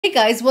Hey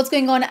guys, what's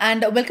going on,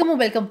 and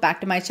welcome back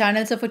to my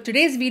channel. So for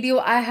today's video,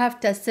 I have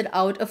tested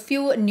out a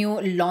few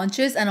new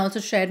launches and also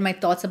shared my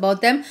thoughts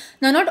about them.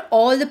 Now, not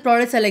all the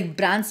products are like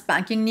brand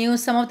spanking new.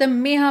 Some of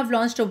them may have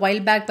launched a while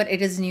back, but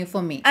it is new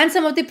for me. And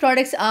some of the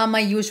products are my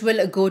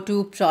usual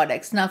go-to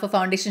products. Now for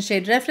foundation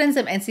shade reference,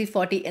 I'm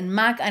NC40 in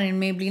MAC, and in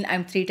Maybelline,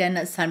 I'm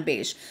 310 Sun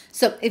Beige.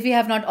 So if you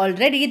have not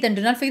already, then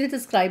do not forget the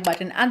subscribe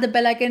button and the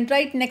bell icon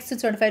right next to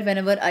notified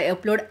whenever I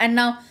upload. And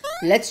now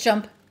let's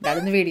jump right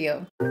in the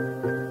video.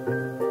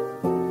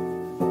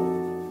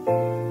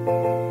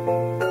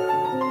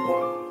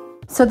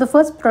 So the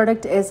first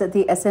product is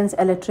the Essence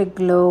Electric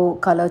Glow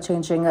color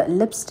changing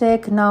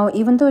lipstick. Now,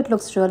 even though it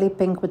looks really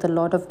pink with a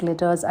lot of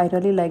glitters, I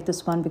really like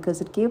this one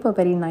because it gave a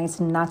very nice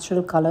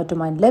natural color to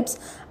my lips,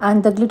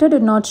 and the glitter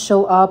did not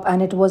show up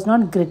and it was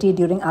not gritty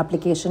during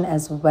application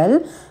as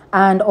well.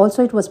 And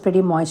also it was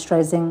pretty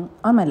moisturizing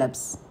on my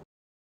lips.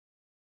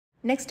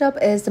 Next up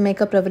is the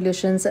Makeup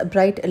Revolution's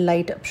Bright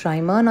Light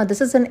Primer. Now this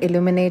is an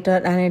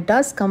illuminator and it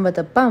does come with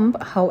a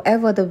pump.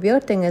 However, the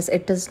weird thing is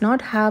it does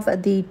not have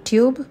the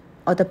tube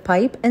or the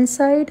pipe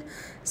inside.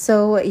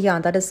 So yeah,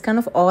 that is kind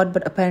of odd,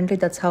 but apparently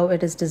that's how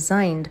it is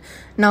designed.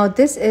 Now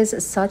this is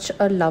such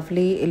a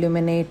lovely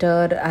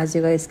illuminator. As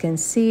you guys can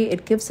see,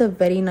 it gives a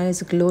very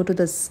nice glow to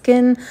the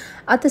skin.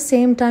 At the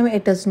same time,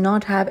 it does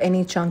not have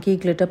any chunky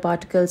glitter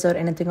particles or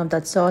anything of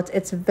that sort.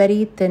 It's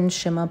very thin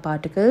shimmer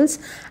particles,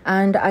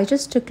 and I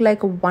just took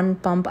like one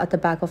pump at the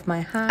back of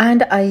my hand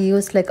and I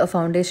used like a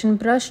foundation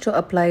brush to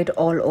apply it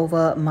all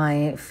over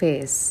my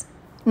face.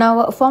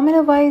 Now,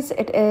 formula wise,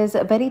 it is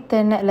very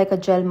thin, like a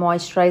gel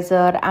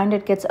moisturizer, and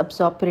it gets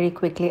absorbed pretty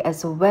quickly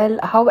as well.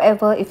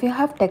 However, if you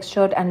have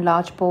textured and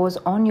large pores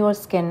on your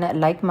skin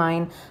like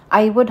mine,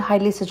 I would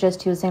highly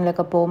suggest using like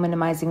a pore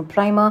minimizing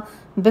primer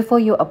before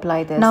you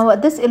apply this. Now,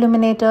 this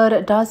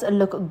illuminator does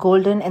look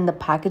golden in the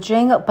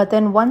packaging, but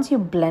then once you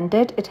blend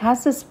it, it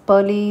has this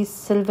pearly,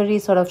 silvery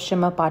sort of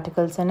shimmer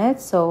particles in it.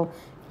 So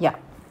yeah.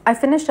 I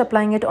finished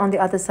applying it on the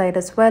other side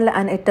as well,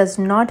 and it does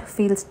not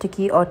feel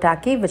sticky or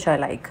tacky, which I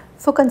like.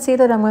 For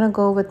concealer, I'm going to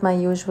go with my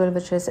usual,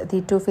 which is the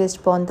Too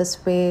Faced Born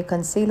This Way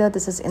concealer.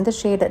 This is in the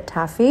shade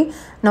Taffy.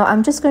 Now,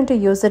 I'm just going to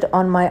use it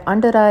on my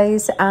under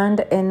eyes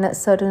and in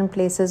certain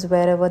places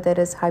wherever there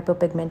is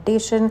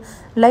hyperpigmentation,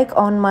 like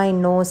on my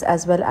nose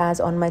as well as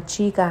on my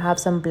cheek. I have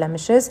some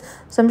blemishes.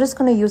 So I'm just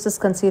going to use this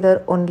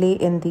concealer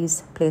only in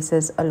these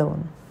places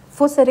alone.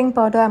 For setting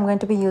powder, I'm going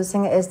to be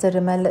using is the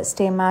Rimmel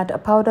Stay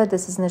Matte powder.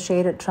 This is in the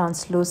shade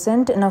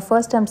Translucent. Now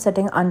first I'm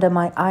setting under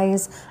my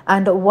eyes,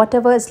 and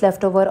whatever is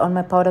left over on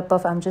my powder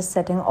puff, I'm just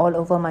setting all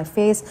over my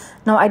face.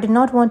 Now I did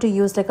not want to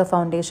use like a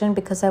foundation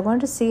because I want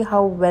to see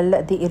how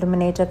well the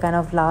illuminator kind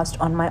of lasts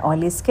on my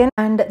oily skin.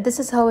 And this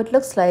is how it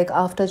looks like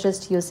after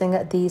just using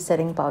the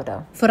setting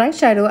powder. For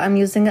eyeshadow, I'm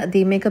using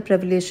the Makeup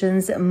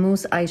Revolution's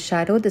Mousse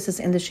Eyeshadow. This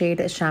is in the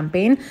shade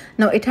Champagne.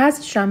 Now it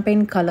has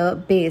champagne color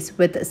base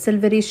with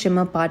silvery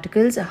shimmer particles.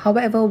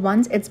 However,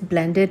 once it's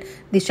blended,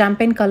 the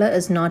champagne color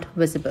is not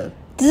visible.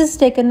 This is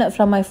taken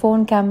from my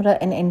phone camera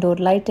in indoor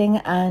lighting,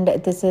 and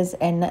this is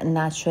in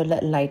natural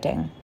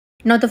lighting.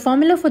 Now the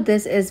formula for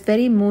this is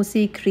very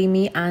moussey,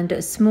 creamy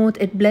and smooth.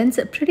 It blends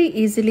pretty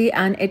easily,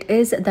 and it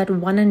is that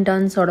one and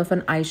done sort of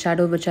an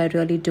eyeshadow, which I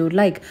really do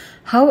like.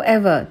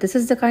 However, this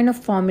is the kind of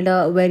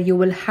formula where you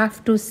will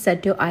have to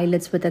set your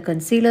eyelids with a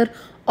concealer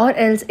or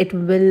else it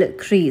will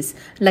crease.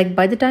 Like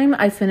by the time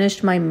I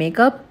finished my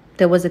makeup,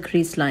 there was a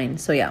crease line.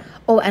 So yeah.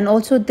 Oh, and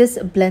also this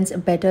blends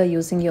better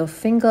using your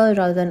finger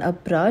rather than a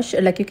brush.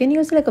 Like you can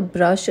use like a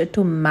brush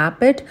to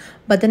map it,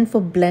 but then for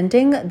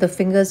blending, the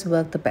fingers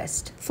work the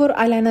best. For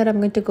eyeliner, I'm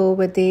going to go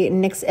with the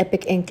NYX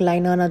Epic Ink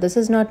Liner. Now this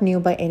is not new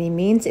by any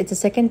means. It's the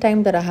second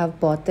time that I have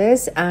bought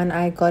this, and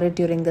I got it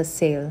during the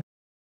sale.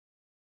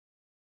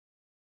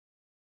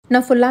 Now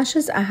for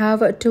lashes, I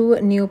have two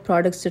new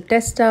products to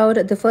test out.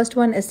 The first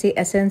one is the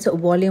Essence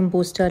Volume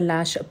Booster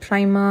Lash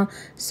Primer.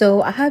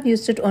 So I have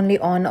used it only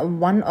on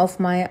one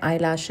of my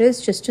eyelashes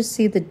just to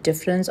see the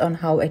difference on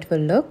how it will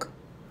look.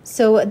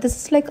 So this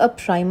is like a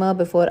primer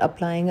before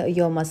applying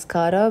your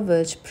mascara,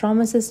 which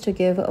promises to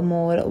give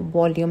more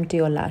volume to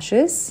your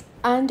lashes.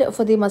 And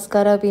for the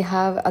mascara, we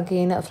have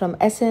again from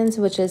Essence,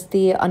 which is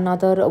the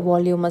Another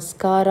Volume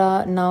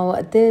Mascara.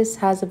 Now this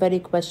has a very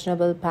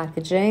questionable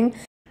packaging.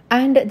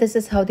 And this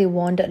is how the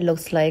wand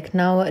looks like.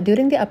 Now,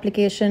 during the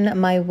application,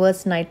 my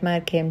worst nightmare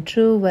came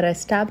true where I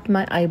stabbed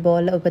my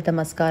eyeball with the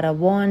mascara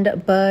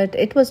wand, but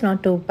it was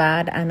not too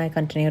bad and I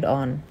continued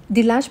on.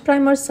 The lash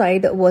primer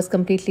side was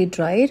completely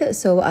dried,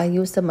 so I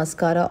used the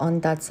mascara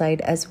on that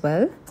side as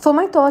well. For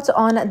my thoughts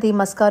on the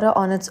mascara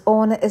on its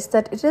own is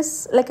that it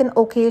is like an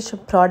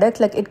okayish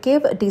product. Like it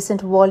gave a decent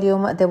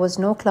volume, there was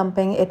no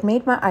clumping, it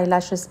made my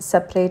eyelashes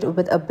separate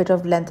with a bit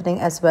of lengthening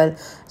as well.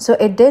 So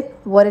it did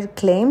what it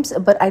claims,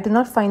 but I do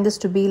not find this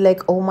to be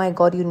like, oh my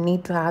god, you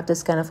need to have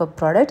this kind of a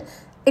product.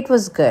 It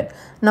was good.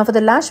 Now for the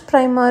lash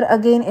primer,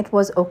 again, it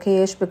was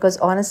okayish because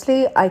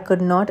honestly, I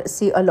could not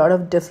see a lot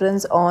of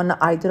difference on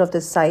either of the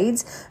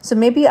sides. So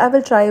maybe I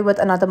will try with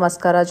another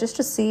mascara just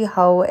to see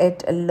how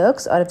it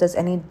looks or if there's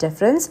any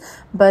difference.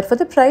 But for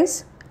the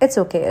price, it's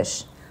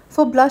okayish.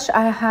 For blush,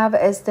 I have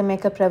is the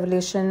Makeup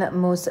Revolution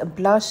Mousse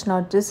Blush.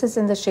 Now this is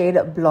in the shade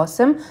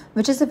Blossom,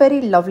 which is a very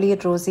lovely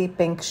rosy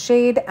pink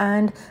shade,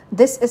 and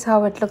this is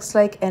how it looks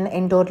like in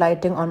indoor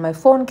lighting on my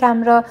phone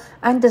camera,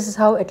 and this is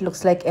how it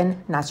looks like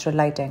in natural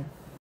lighting.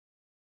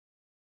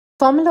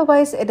 Formula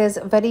wise, it is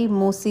very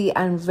moussey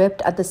and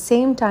whipped. At the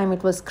same time,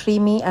 it was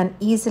creamy and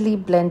easily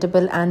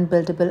blendable and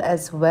buildable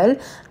as well.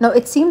 Now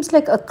it seems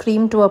like a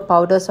cream to a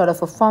powder sort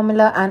of a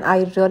formula, and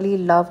I really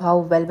love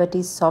how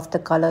velvety soft the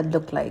color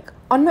looked like.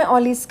 On my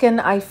oily skin,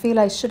 I feel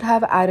I should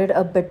have added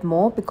a bit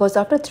more because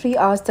after 3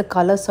 hours the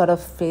color sort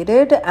of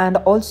faded, and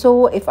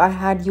also if I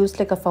had used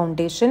like a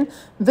foundation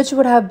which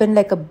would have been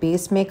like a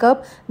base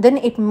makeup, then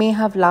it may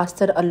have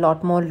lasted a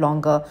lot more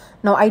longer.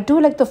 Now I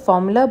do like the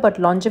formula, but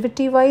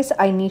longevity wise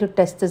I need to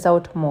test this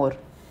out more.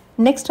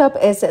 Next up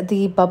is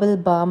the Bubble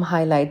Balm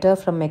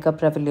Highlighter from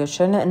Makeup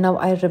Revolution. Now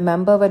I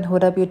remember when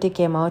Huda Beauty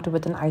came out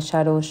with an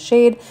eyeshadow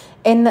shade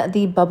in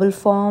the bubble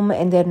form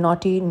in their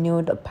Naughty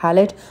Nude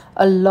palette,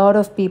 a lot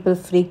of people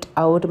freaked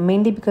out,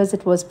 mainly because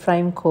it was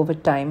prime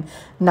COVID time.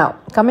 Now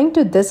coming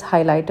to this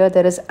highlighter,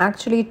 there is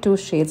actually 2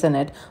 shades in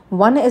it.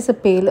 One is a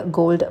pale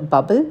gold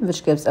bubble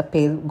which gives a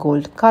pale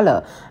gold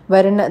color,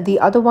 wherein the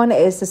other one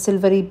is the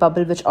silvery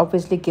bubble which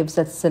obviously gives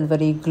that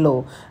silvery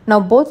glow. Now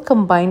both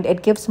combined,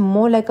 it gives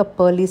more like a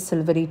pearly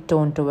silvery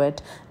tone to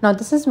it. Now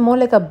this is more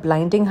like a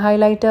blinding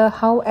highlighter.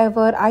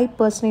 However, I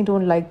personally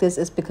don't like this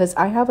is because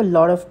I have a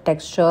lot of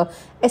texture,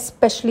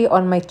 especially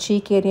on my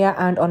cheek area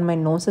and on my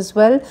nose as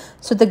well,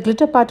 so the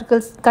glitter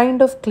particles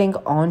kind of cling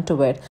on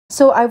to it.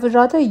 So I would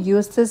rather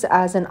use this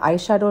as an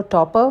eyeshadow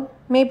topper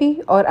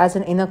maybe, or as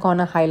an inner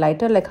corner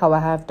highlighter like how I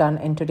have done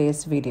in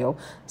today's video.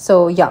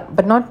 So yeah,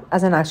 but not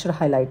as an actual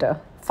highlighter.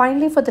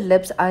 Finally, for the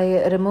lips,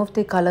 I removed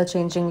the color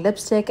changing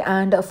lipstick,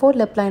 and for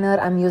lip liner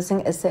I'm using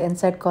is the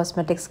Inside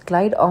Cosmetics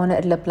Glide On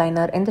lip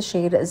liner in the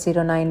shade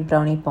 09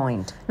 Brownie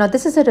Point. Now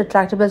this is a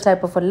retractable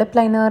type of a lip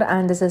liner,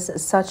 and this is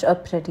such a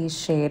pretty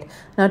shade.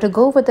 Now to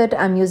go with it,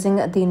 I'm using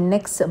the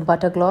NYX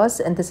Butter Gloss,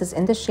 and this is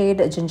in the shade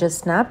Ginger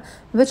Snap,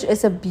 which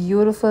is a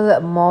beautiful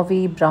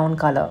mauvey brown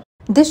color.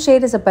 This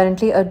shade is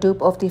apparently a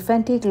dupe of the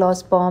Fenty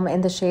Gloss Bomb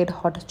in the shade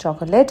Hot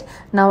Chocolate.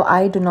 Now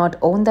I do not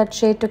own that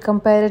shade to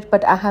compare it,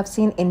 but I have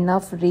seen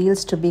enough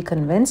reels to be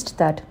convinced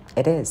that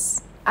it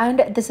is.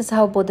 And this is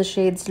how both the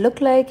shades look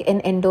like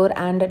in indoor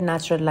and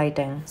natural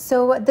lighting.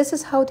 So this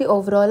is how the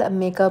overall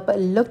makeup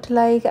looked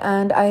like,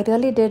 and I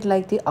really did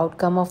like the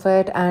outcome of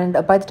it. And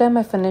by the time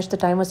I finished, the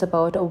time was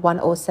about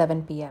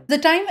 1:07 p.m. The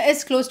time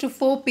is close to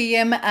 4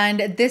 p.m.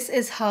 and this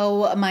is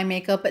how my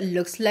makeup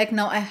looks like.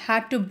 Now I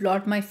had to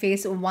blot my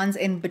face once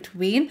in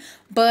between,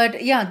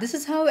 but yeah, this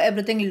is how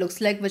everything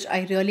looks like, which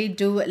I really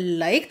do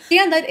like.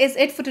 Yeah, that is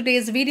it for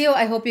today's video.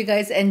 I hope you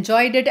guys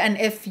enjoyed it, and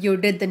if you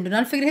did, then do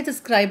not forget to hit the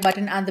subscribe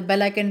button and the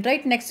bell icon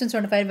right next to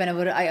notify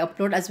whenever I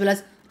upload, as well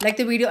as like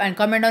the video and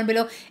comment down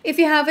below. If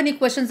you have any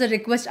questions or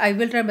requests, I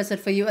will try my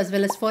best for you, as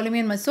well as follow me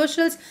on my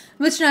socials,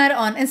 which are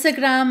on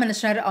Instagram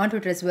and on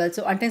Twitter as well.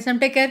 So until next time,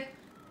 take care.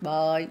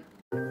 Bye.